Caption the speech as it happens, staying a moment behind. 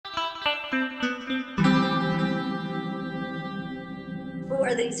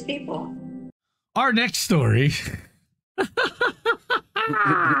are these people? Our next story.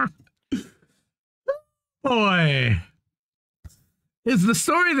 Boy. Is the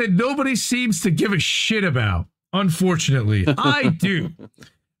story that nobody seems to give a shit about. Unfortunately, I do.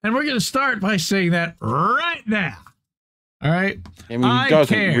 And we're going to start by saying that right now. All right? I mean, he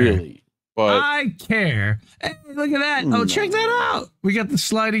doesn't really, but... I care. Hey, look at that. Oh, check that out. We got the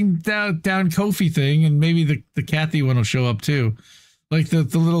sliding down Kofi thing, and maybe the Kathy one will show up too. Like the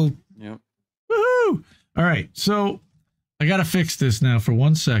little... Yep. Woohoo! All right, so I got to fix this now for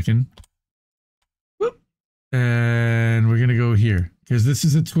 1 second. Whoop. And we're going to go here, because this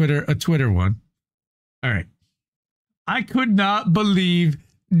is a Twitter one. All right. I could not believe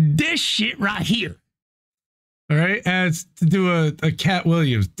this shit right here. All right, as to do a Cat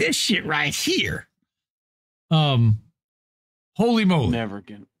Williams. This shit right here. Holy moly. Never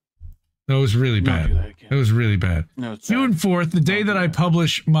again. That was really bad. That was really bad. No, it's June 4th, the day that I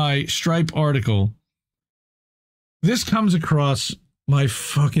publish my Stripe article, this comes across my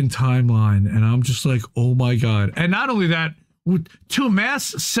fucking timeline, and I'm just like, oh my God. And not only that, to mass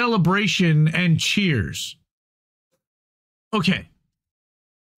celebration and cheers. Okay.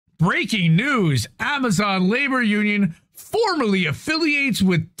 Breaking news, Amazon labor union formally affiliates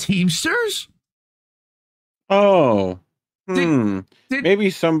with Teamsters? Oh. Maybe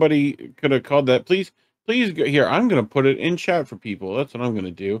somebody could have called that. Please go here. I'm going to put it in chat for people. That's what I'm going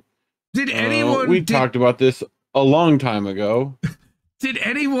to do. Did anyone... we talked about this a long time ago. Did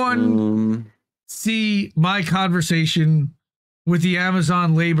anyone see my conversation with the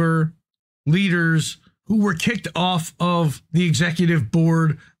Amazon labor leaders who were kicked off of the executive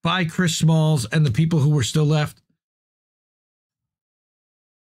board by Chris Smalls and the people who were still left?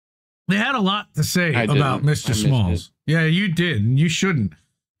 They had a lot to say about Mr. Smalls. Yeah, you did, and you shouldn't.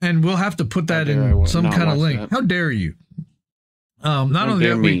 And we'll have to put that in some kind of link. How dare you? Not only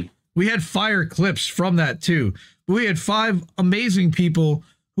that, we had fire clips from that too. But we had 5 amazing people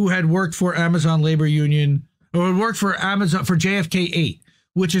who had worked for Amazon Labor Union, or had worked for Amazon for JFK 8,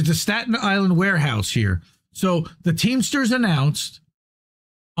 which is the Staten Island warehouse here. So the Teamsters announced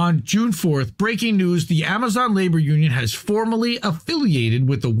on June 4th, breaking news, the Amazon Labor Union has formally affiliated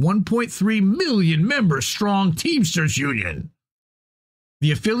with the 1.3 million member strong Teamsters Union.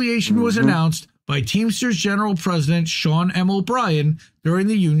 The affiliation was announced by Teamsters General President Sean M. O'Brien during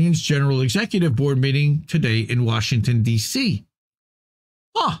the union's General Executive Board meeting today in Washington, D.C.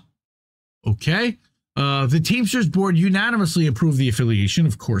 Okay. The Teamsters board unanimously approved the affiliation.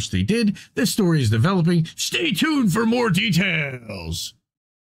 Of course they did. This story is developing. Stay tuned for more details.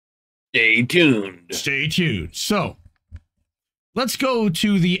 Stay tuned. Stay tuned. So, let's go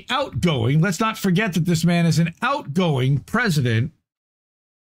to the outgoing. Let's not forget that this man is an outgoing president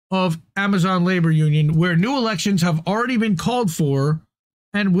of Amazon Labor Union, where new elections have already been called for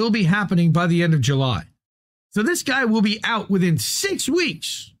and will be happening by the end of July. So this guy will be out within 6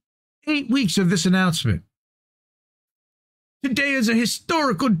 weeks, 8 weeks of this announcement. Today is a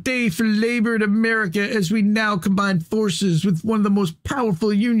historical day for labor in America as we now combine forces with one of the most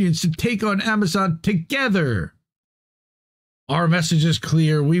powerful unions to take on Amazon together. Our message is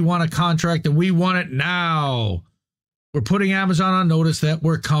clear. We want a contract and we want it now. We're putting Amazon on notice that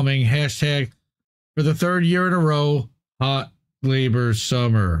we're coming. Hashtag for the 3rd year in a row, hot labor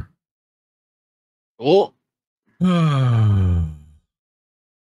summer. Oh. I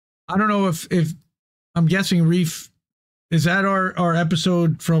don't know if I'm guessing Reef, is that our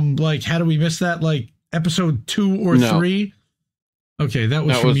episode from, like, how do we miss that? Like episode 2 or 3? Okay, that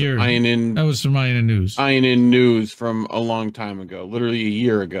was from your... That was from INN News. INN News from a long time ago, literally a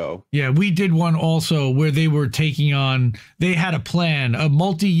year ago. Yeah, we did one also where they were taking on... They had a plan, a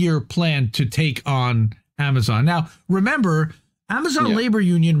multi-year plan to take on Amazon. Now, remember, Amazon Labor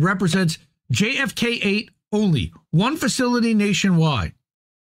Union represents JFK 8 only. One facility nationwide.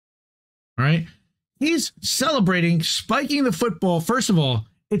 All right? He's celebrating, spiking the football. First of all,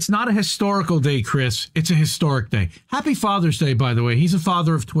 it's not a historical day, Chris. It's a historic day. Happy Father's Day, by the way. He's a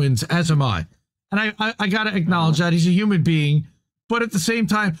father of twins, as am I. And I got to acknowledge that. He's a human being. But at the same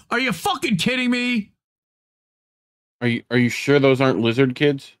time, are you fucking kidding me? Are you sure those aren't lizard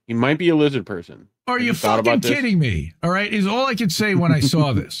kids? He might be a lizard person. Are you fucking kidding me? All right, is all I could say when I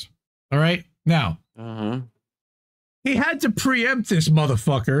saw this. All right? Now, he had to preempt this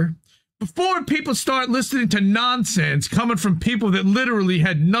motherfucker before people start listening to nonsense coming from people that literally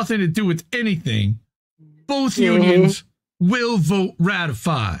had nothing to do with anything. Both unions will vote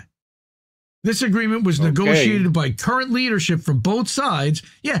ratify. This agreement was negotiated by current leadership from both sides.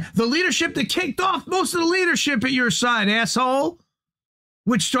 Yeah, the leadership that kicked off most of the leadership at your side, asshole,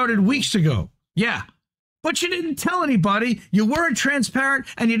 which started weeks ago. Yeah, But you didn't tell anybody. You weren't transparent,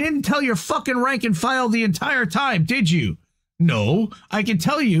 and you didn't tell your fucking rank and file the entire time, did you? No, I can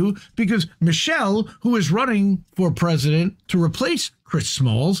tell you because Michelle, who is running for president to replace Chris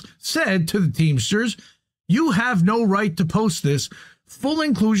Smalls, said to the Teamsters, "You have no right to post this. Full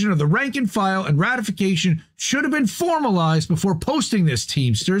inclusion of the rank and file and ratification should have been formalized before posting this,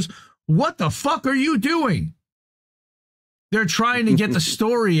 Teamsters. What the fuck are you doing?" They're trying to get the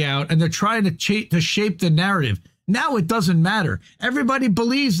story out, and they're trying to shape the narrative. Now it doesn't matter. Everybody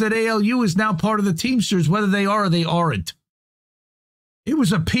believes that ALU is now part of the Teamsters, whether they are or they aren't. It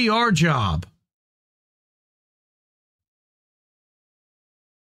was a PR job.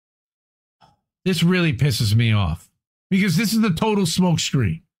 This really pisses me off because this is the total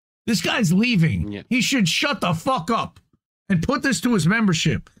smokescreen. This guy's leaving. Yeah. He should shut the fuck up and put this to his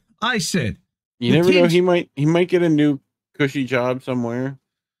membership. I said, you never know. He might get a new cushy job somewhere.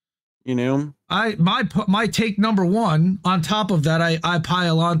 You know, my take number one. On top of that, I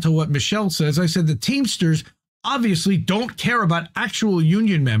pile on to what Michelle says. I said the Teamsters obviously don't care about actual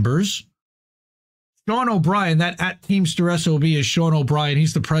union members. Sean O'Brien, that at Teamster SOB is Sean O'Brien.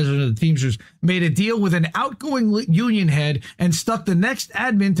 He's the president of the Teamsters, made a deal with an outgoing union head and stuck the next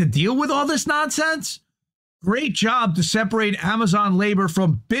admin to deal with all this nonsense. Great job to separate Amazon labor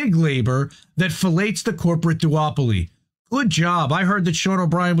from big labor that fillets the corporate duopoly. Good job. I heard that Sean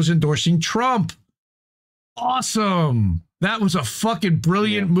O'Brien was endorsing Trump. Awesome. That was a fucking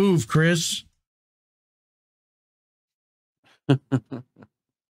brilliant move, Chris. All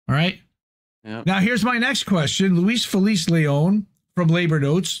right. Yep. Now, here's my next question. Luis Feliz Leon from Labor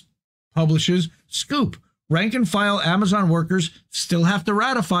Notes publishes, Scoop, rank and file Amazon workers still have to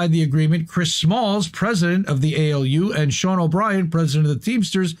ratify the agreement Chris Smalls, president of the ALU, and Sean O'Brien, president of the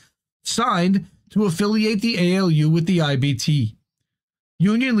Teamsters, signed to affiliate the ALU with the IBT.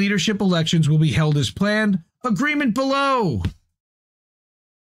 Union leadership elections will be held as planned. Agreement below.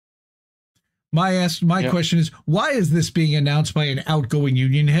 My question is, why is this being announced by an outgoing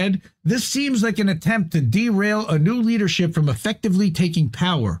union head? This seems like an attempt to derail a new leadership from effectively taking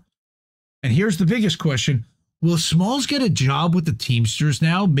power. And here's the biggest question. Will Smalls get a job with the Teamsters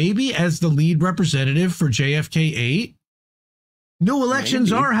now, maybe as the lead representative for JFK 8? New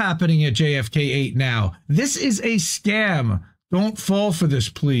elections are happening at JFK 8 now. This is a scam. Don't fall for this,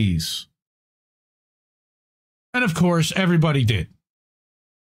 please. And of course, everybody did.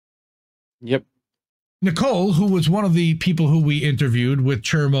 Yep. Nicole, who was one of the people who we interviewed with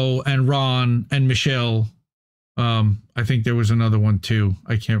Chermo and Ron and Michelle. I think there was another one too.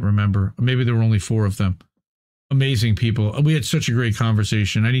 I can't remember. Maybe there were only 4 of them. Amazing people. We had such a great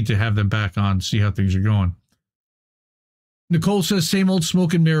conversation. I need to have them back on, see how things are going. Nicole says, same old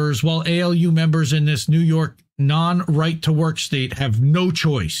smoke and mirrors, while ALU members in this New York non-right-to-work state have no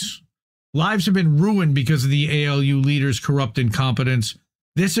choice. Lives have been ruined because of the ALU leaders' corrupt incompetence.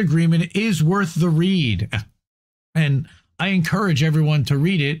 This agreement is worth the read, and I encourage everyone to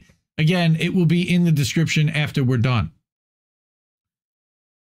read it. Again, it will be in the description after we're done.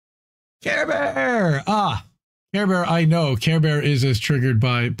 Care Bear! Care Bear, I know. Care Bear is as triggered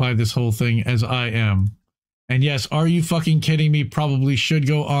by this whole thing as I am. And yes, are you fucking kidding me? Probably should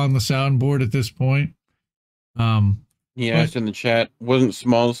go on the soundboard at this point. He asked in the chat, wasn't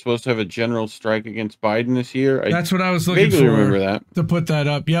Smalls supposed to have a general strike against Biden this year? That's what I was looking for. Remember that. To put that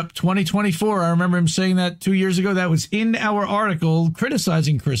up. Yep, 2024. I remember him saying that 2 years ago. That was in our article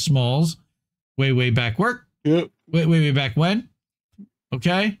criticizing Chris Smalls. Way back where? Yep. Way back when?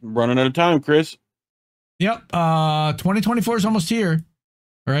 Okay. Running out of time, Chris. Yep. 2024 is almost here.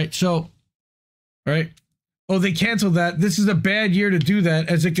 All right. So, all right. Oh, they canceled that. This is a bad year to do that,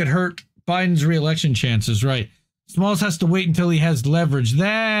 as it could hurt Biden's reelection chances. Right. Smalls has to wait until he has leverage.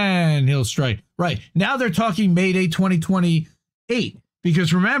 Then he'll strike. Right. Now they're talking May Day 2028.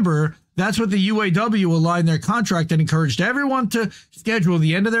 Because remember, that's what the UAW aligned their contract and encouraged everyone to schedule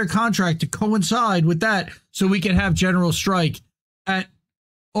the end of their contract to coincide with that, so we can have general strike at,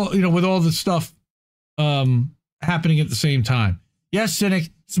 with all the stuff happening at the same time. Yes, Cynic,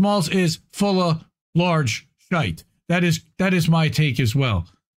 Smalls is full of large shite. That is my take as well.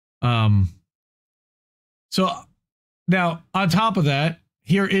 So now, on top of that,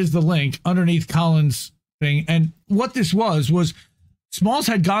 here is the link underneath Colin's thing. And what this was Smalls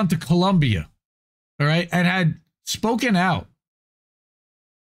had gone to Columbia, all right, and had spoken out.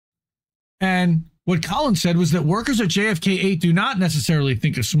 And what Colin said was that workers at JFK 8 do not necessarily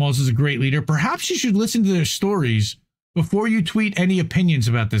think of Smalls as a great leader. Perhaps you should listen to their stories before you tweet any opinions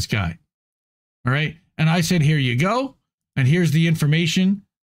about this guy. All right. And I said, here you go. And here's the information.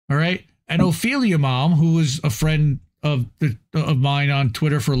 All right. And Ophelia Mom, who was a friend of mine on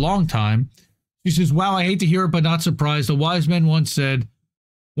Twitter for a long time, She says, wow, I hate to hear it, but not surprised. A wise man once said,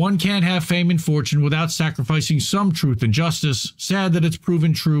 one can't have fame and fortune without sacrificing some truth and justice. Sad that it's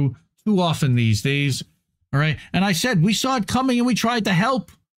proven true too often these days. All right. And I said, we saw it coming and we tried to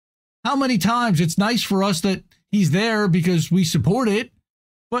help. How many times? It's nice for us that he's there because we support it,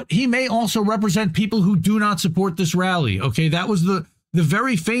 but he may also represent people who do not support this rally. Okay. That was the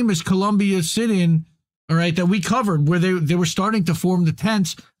very famous Columbia sit-in, all right, that we covered, where they were starting to form the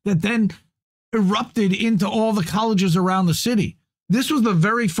tents that then erupted into all the colleges around the city. This was the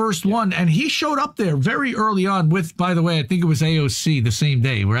very first one, and he showed up there very early on with, by the way, I think it was AOC the same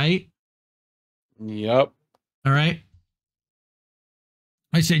day, right? Yep. All right.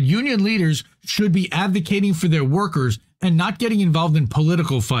 I said union leaders should be advocating for their workers and not getting involved in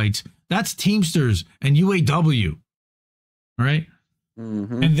political fights. That's Teamsters and UAW. All right.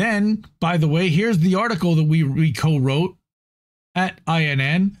 Mm-hmm. And then, by the way, here's the article that we co-wrote at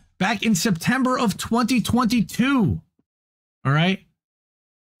INN back in September of 2022. All right.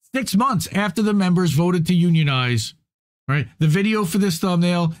 6 months after the members voted to unionize. All right. The video for this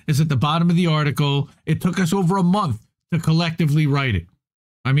thumbnail is at the bottom of the article. It took us over a month to collectively write it.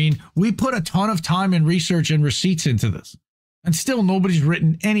 I mean, we put a ton of time and research and receipts into this, and still nobody's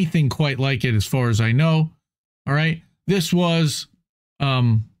written anything quite like it as far as I know. All right. This was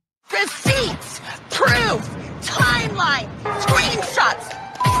receipts, proof, timeline, screenshots,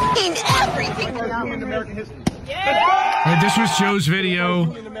 in everything. This was Joe's video.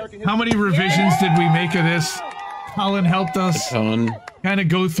 How many revisions did we make of this? Colin helped us kind of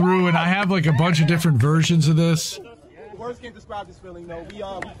go through, and I have like a bunch of different versions of this. Words can't describe this feeling, though.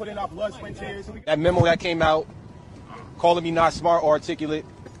 We put in our blood, sweat, tears. That memo that came out, calling me not smart or articulate.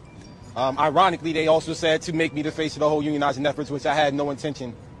 Ironically, they also said to make me the face of the whole unionizing efforts, which I had no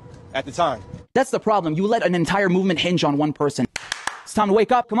intention at the time. That's the problem. You let an entire movement hinge on one person. It's time to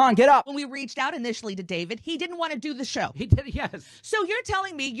wake up. Come on, get up. When we reached out initially to David, he didn't want to do the show. He did, yes. So you're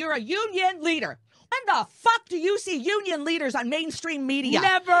telling me you're a union leader. When the fuck do you see union leaders on mainstream media?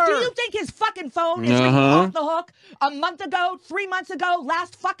 Never. Do you think his fucking phone is off the hook a month ago, 3 months ago,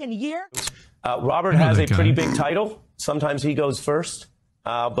 last fucking year? Robert has a pretty big title. Sometimes he goes first.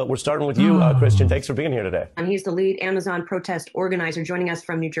 But we're starting with you, Christian. Thanks for being here today. He's the lead Amazon protest organizer joining us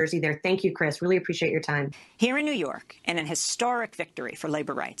from New Jersey there. Thank you, Chris. Really appreciate your time. Here in New York, in an historic victory for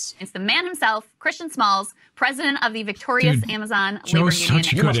labor rights. It's the man himself, Christian Smalls, president of the victorious Amazon labor Joe's union.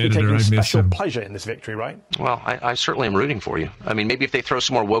 such a You good must be editor. taking I miss special him. pleasure in this victory, right? Well, I certainly am rooting for you. I mean, maybe if they throw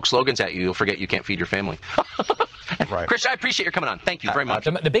some more woke slogans at you, you'll forget you can't feed your family. Right. Chris, I appreciate your coming on. Thank you very much.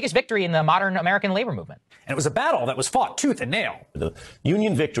 The biggest victory in the modern American labor movement. And it was a battle that was fought tooth and nail. The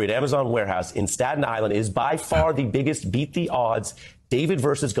union victory at Amazon warehouse in Staten Island is by far the biggest beat the odds David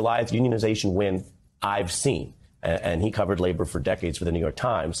versus Goliath unionization win I've seen. And he covered labor for decades for the New York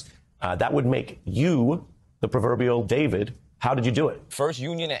Times. That would make you the proverbial David. How did you do it? First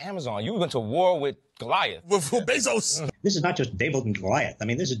union at Amazon. You went to war with Goliath. With Bezos. This is not just David and Goliath. I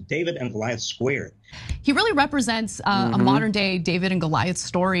mean, this is David and Goliath squared. He really represents a modern day David and Goliath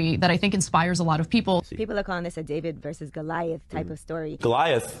story that I think inspires a lot of people. People are calling this a David versus Goliath type of story.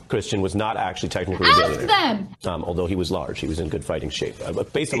 Goliath, Christian, was not actually technically a billionaire. Although he was large. He was in good fighting shape.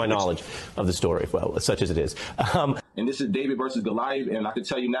 Based on my knowledge of the story, well, such as it is. And this is David versus Goliath, and I can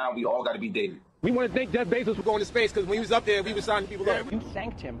tell you now, we all got to be David. We want to thank Jeff Bezos for going to space, because when he was up there, we were signing people up. You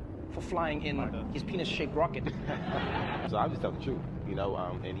thanked him for flying in his penis-shaped rocket. So I was just telling the truth, you know,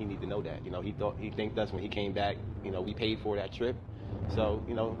 and he needed to know that. You know, he thanked us when he came back. You know, we paid for that trip. So,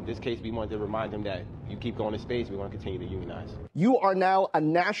 you know, in this case, we wanted to remind him that you keep going to space, we want to continue to unionize. You are now a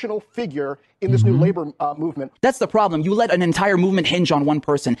national figure in this new labor movement. That's the problem. You let an entire movement hinge on one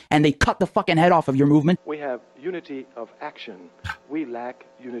person, and they cut the fucking head off of your movement. We have unity of action. We lack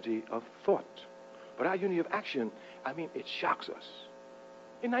unity of thought. But our unity of action, I mean, it shocks us.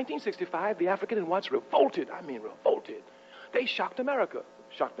 In 1965, the African and whites revolted. I mean, revolted. They shocked America,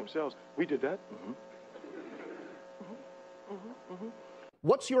 shocked themselves. We did that.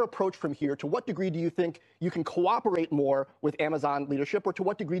 What's your approach from here? To what degree do you think you can cooperate more with Amazon leadership, or to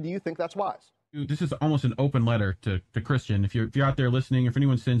what degree do you think that's wise? This is almost an open letter to Christian. If you're out there listening, if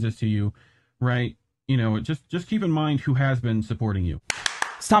anyone sends this to you, right, you know, just keep in mind who has been supporting you.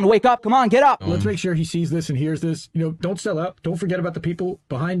 It's time to wake up. Come on, get up. Let's make sure he sees this and hears this. You know, don't sell out. Don't forget about the people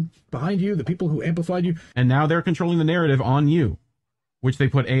behind you, the people who amplified you. And now they're controlling the narrative on you, which they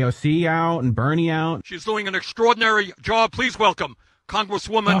put AOC out and Bernie out. She's doing an extraordinary job. Please welcome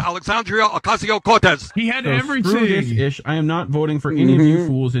Congresswoman Alexandria Ocasio-Cortez. He had So everything. Screw this ish. I am not voting for any of you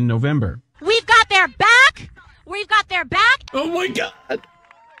fools in November. We've got their back. We've got their back. Oh my God.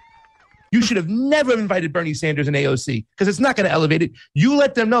 You should have never invited Bernie Sanders and AOC because it's not going to elevate it. You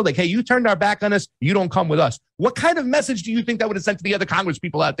let them know, like, hey, you turned our back on us. You don't come with us. What kind of message do you think that would have sent to the other Congress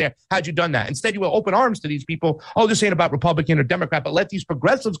people out there had you done that? Instead, you will open arms to these people. Oh, this ain't about Republican or Democrat, but let these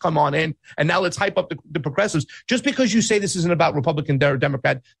progressives come on in. And now let's hype up the progressives. Just because you say this isn't about Republican or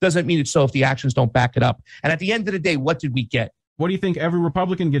Democrat doesn't mean it's so if the actions don't back it up. And at the end of the day, what did we get? What do you think every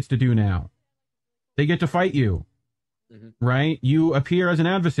Republican gets to do now? They get to fight you, right? You appear as an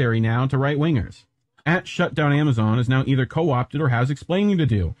adversary now to right-wingers. At Shutdown Amazon is now either co-opted or has explaining to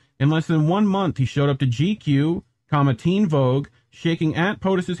do. In less than 1 month, he showed up to GQ, Teen Vogue, shaking at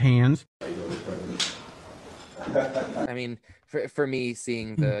POTUS's hands. I mean, for me,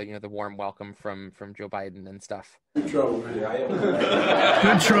 seeing the the warm welcome from Joe Biden and stuff. Good trouble, man.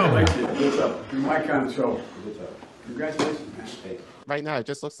 Good trouble. Good trouble. You're my kind of trouble. Congratulations, man. Right now, it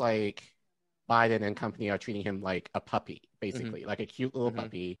just looks like Biden and company are treating him like a puppy, basically, like a cute little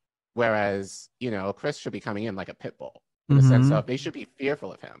puppy. Whereas, Chris should be coming in like a pit bull. In the sense of they should be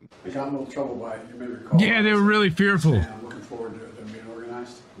fearful of him. I got a little trouble by it. You may recall. Yeah, they were really fearful. I'm looking forward to them being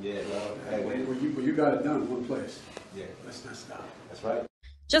organized. Yeah, well, you got it done in one place. Yeah, let's not stop. That's right.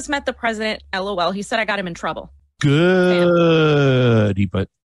 Just met the president. LOL. He said I got him in trouble. Good.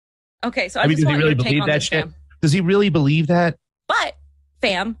 Okay, so I mean, does he really believe that shit? Does he really believe that? But,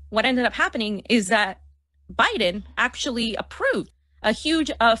 fam, what ended up happening is that Biden actually approved a huge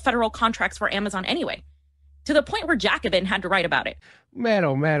federal contracts for Amazon anyway, to the point where Jacobin had to write about it. Man,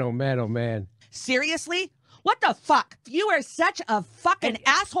 oh man, oh man, oh man. Seriously? What the fuck? You are such a fucking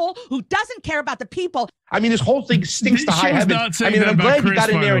asshole who doesn't care about the people. I mean, this whole thing stinks to high heaven. I mean, I'm glad you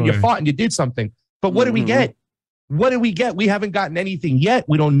got in there and you fought and you did something. But what did we get? What did we get? We haven't gotten anything yet.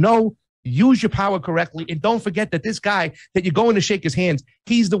 We don't know. Use your power correctly. And don't forget that this guy that you're going to shake his hands,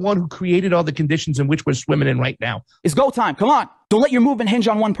 he's the one who created all the conditions in which we're swimming in right now. It's go time. Come on. Don't let your movement hinge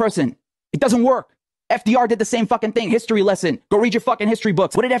on one person. It doesn't work. FDR did the same fucking thing. History lesson. Go read your fucking history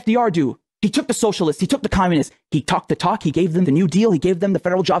books. What did FDR do? He took the socialists. He took the communists. He talked the talk. He gave them the New Deal. He gave them the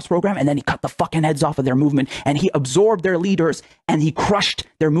federal jobs program. And then he cut the fucking heads off of their movement. And he absorbed their leaders. And he crushed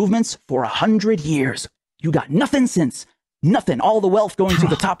their movements for 100 years. You got nothing since. Nothing. All the wealth going to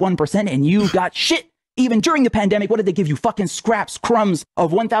the top 1%, and you got shit. Even during the pandemic, what did they give you? Fucking scraps, crumbs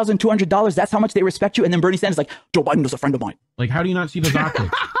of $1,200. That's how much they respect you. And then Bernie Sanders is like, Joe Biden was a friend of mine. Like, how do you not see those optics?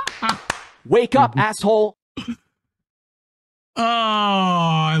 Wake up, asshole. Oh,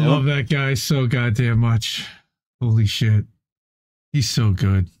 I love that guy so goddamn much. Holy shit. He's so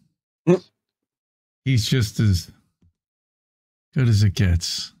good. He's just as good as it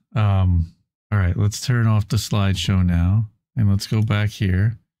gets. All right, let's turn off the slideshow now, and let's go back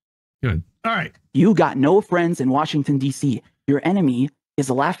here. Good. All right. You got no friends in Washington, D.C. Your enemy is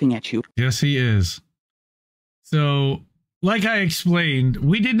laughing at you. Yes, he is. So, like I explained,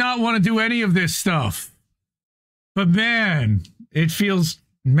 we did not want to do any of this stuff. But, man, it feels...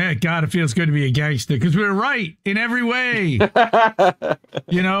 Man, God, it feels good to be a gangster, because we were right in every way. We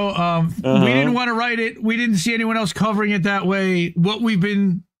didn't want to write it. We didn't see anyone else covering it that way. What we've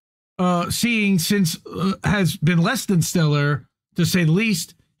been... seeing since has been less than stellar, to say the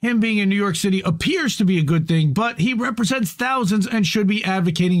least. Him being in New York City appears to be a good thing, but he represents thousands and should be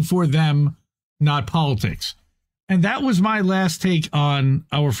advocating for them, not politics. And that was my last take on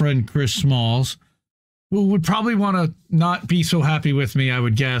our friend Chris Smalls, who would probably want to not be so happy with me, I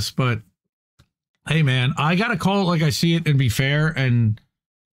would guess. But hey, man, I got to call it like I see it and be fair. And,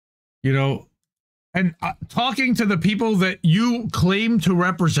 and talking to the people that you claim to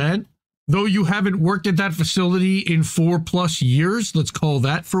represent, though you haven't worked at that facility in 4+ years, let's call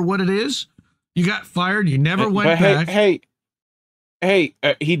that for what it is. You got fired. You never went back. Hey,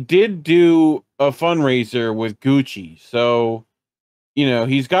 he did do a fundraiser with Gucci. So,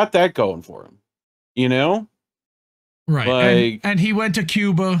 he's got that going for him, Right. Like, and he went to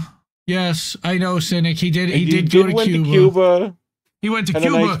Cuba. Yes, I know, Cynic. He did go to Cuba. He went to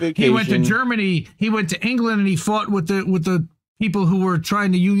Cuba. Nice he went to Germany. He went to England, and he fought with the people who were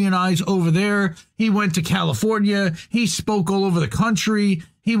trying to unionize over there. He went to California. He spoke all over the country.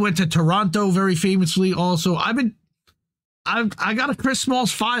 He went to Toronto very famously. Also, I got a Chris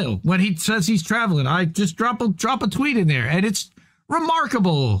Smalls file when he says he's traveling. I just drop a tweet in there, and it's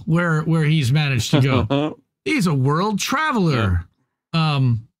remarkable where he's managed to go. He's a world traveler.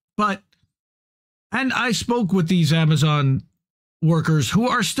 Yeah. And I spoke with these Amazon workers who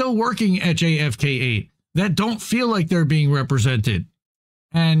are still working at JFK 8 that don't feel like they're being represented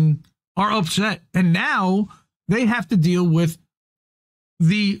and are upset. And now they have to deal with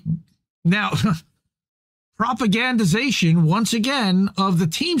the propagandization once again of the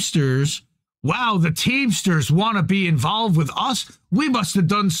Teamsters wow, the Teamsters want to be involved with us. We must have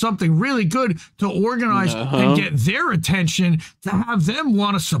done something really good to organize and get their attention to have them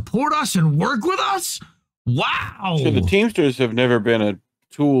want to support us and work with us. Wow. So the Teamsters have never been a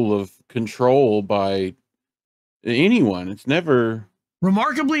tool of control by anyone. It's never...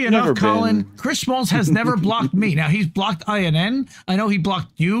 Remarkably enough, Colin, Chris Smalls has never blocked me. Now, he's blocked INN. I know he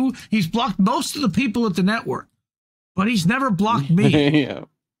blocked you. He's blocked most of the people at the network. But he's never blocked me. Yeah.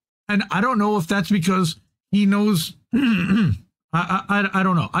 And I don't know if that's because he knows... I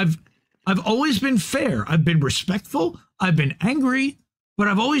don't know. I've always been fair. I've been respectful. I've been angry. But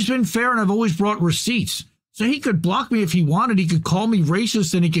I've always been fair, and I've always brought receipts. So he could block me if he wanted. He could call me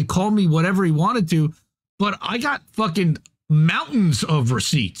racist, and he could call me whatever he wanted to. But I got fucking... mountains of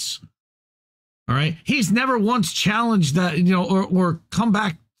receipts. All right. He's never once challenged that, or come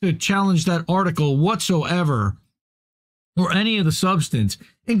back to challenge that article whatsoever, or any of the substance,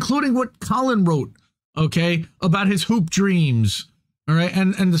 including what Colin wrote, okay, about his hoop dreams. All right.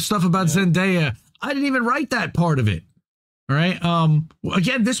 And the stuff about Zendaya. I didn't even write that part of it. All right.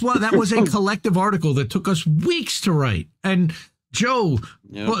 Again, that was a collective article that took us weeks to write. And Joe,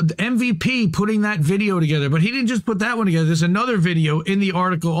 MVP, putting that video together, but he didn't just put that one together. There's another video in the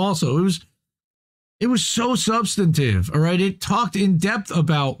article also. It was so substantive, all right? It talked in depth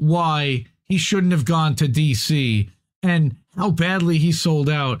about why he shouldn't have gone to DC and how badly he sold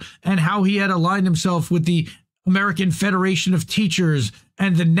out and how he had aligned himself with the American Federation of Teachers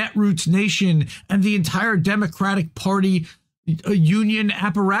and the Netroots Nation and the entire Democratic Party union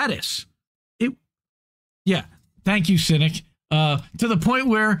apparatus. Yeah, thank you, Cynic. To the point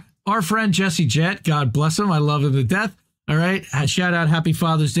where our friend Jesse Jett, God bless him, I love him to death. All right. Shout out Happy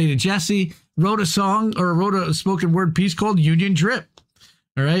Father's Day to Jesse. Wrote a spoken word piece called Union Drip.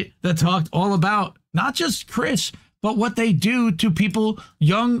 All right. That talked all about not just Chris, but what they do to people,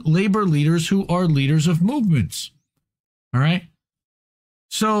 young labor leaders who are leaders of movements. All right.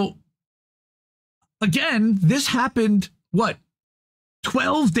 So again, this happened,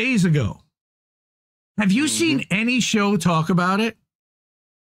 12 days ago. Have you seen any show talk about it?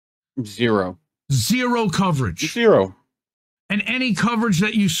 Zero coverage. Zero. And any coverage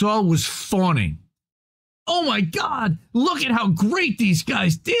that you saw was fawning. Oh my God, look at how great these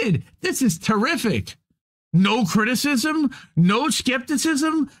guys did. This is terrific. No criticism, no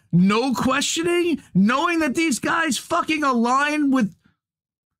skepticism, no questioning, knowing that these guys fucking align with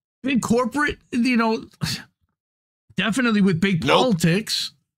big corporate, definitely with big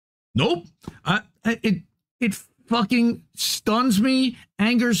politics. Nope. It fucking stuns me,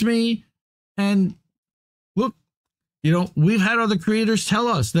 angers me, and look, we've had other creators tell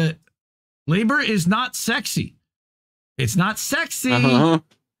us that labor is not sexy. It's not sexy.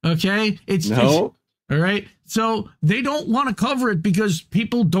 Okay? All right? So they don't want to cover it because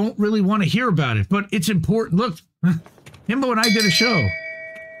people don't really want to hear about it, but it's important. Look, Himbo and I did a show.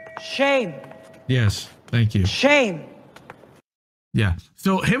 Shame. Yes, thank you. Shame. Yeah.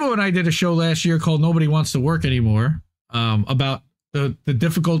 So Himbo and I did a show last year called Nobody Wants to Work Anymore, about the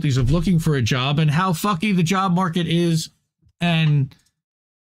difficulties of looking for a job and how fucky the job market is. And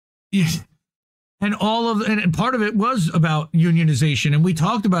part of it was about unionization. And we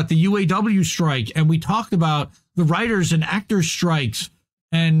talked about the UAW strike, and we talked about the writers and actors strikes.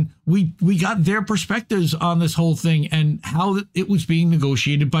 And we got their perspectives on this whole thing and how it was being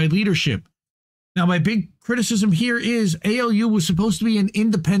negotiated by leadership. Now, my big criticism here is ALU was supposed to be an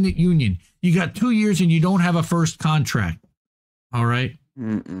independent union. You got 2 years and you don't have a first contract. All right.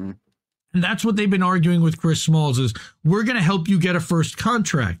 And that's what they've been arguing with Chris Smalls is we're going to help you get a first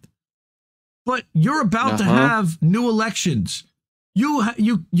contract. But you're about to have new elections. You're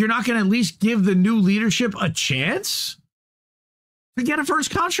not going to at least give the new leadership a chance to get a first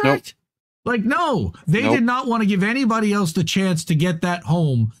contract? Nope. No, they did not want to give anybody else the chance to get that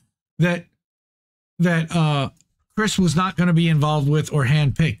home that Chris was not going to be involved with or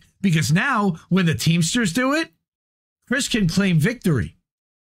handpicked. Because now, when the Teamsters do it, Chris can claim victory.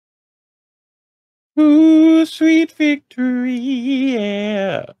 Ooh, sweet victory,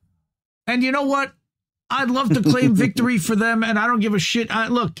 yeah. And you know what? I'd love to claim victory for them, and I don't give a shit.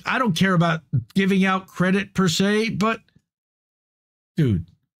 Look, I don't care about giving out credit per se, but, dude,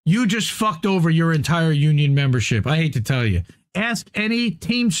 you just fucked over your entire union membership. I hate to tell you. Ask any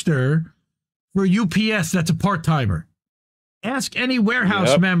Teamster for UPS that's a part-timer. Ask any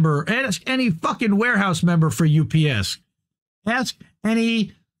warehouse member. Ask any fucking warehouse member for UPS. Ask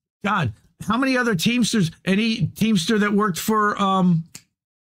any, God, how many other Teamsters, any Teamster that worked for,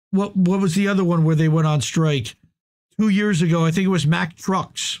 what was the other one where they went on strike 2 years ago? I think it was Mack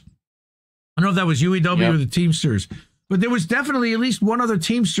Trucks. I don't know if that was UEW or the Teamsters, but there was definitely at least one other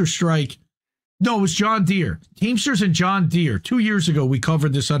Teamster strike No, it was John Deere. Teamsters and John Deere. 2 years ago, we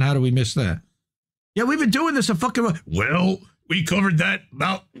covered this on How Do We Miss That? Yeah, we've been doing this a fucking... Well, we covered that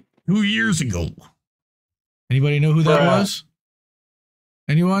about 2 years ago. Anybody know who that was?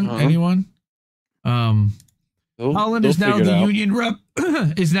 Anyone? Anyone? Holland is now the union rep.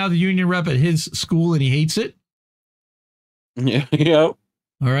 Is now the union rep at his school, and he hates it. Yeah. Yep.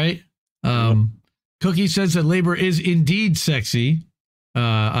 All right. Cookie says that labor is indeed sexy.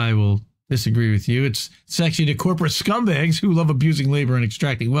 I will disagree with you. It's sexy to corporate scumbags who love abusing labor and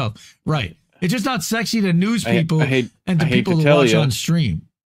extracting wealth. Right. It's just not sexy to news people and to people who watch on stream.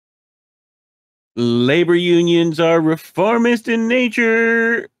 Labor unions are reformist in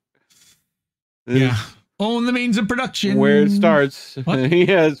nature. Yeah. Own the means of production. Where it starts.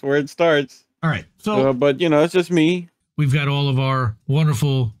 Yes, where it starts. All right. So, but you know, it's just me. We've got all of our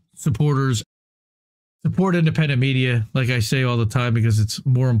wonderful supporters. Support independent media, like I say all the time, because it's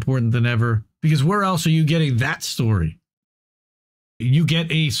more important than ever. Because where else are you getting that story? You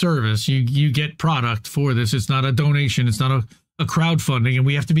get a service, you get product for this. It's not a donation. It's not a crowdfunding. And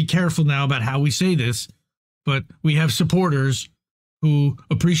we have to be careful now about how we say this. But we have supporters who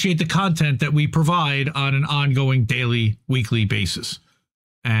appreciate the content that we provide on an ongoing daily, weekly basis.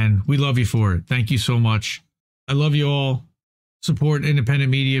 And we love you for it. Thank you so much. I love you all. Support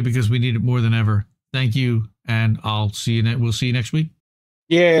independent media because we need it more than ever. Thank you, and we'll see you next week.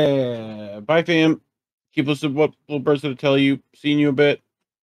 Yeah. Bye, fam. Keep listening to what little birds to tell you. Seeing you a bit.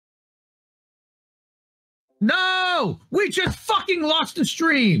 No! We just fucking lost the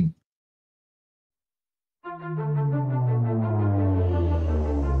stream!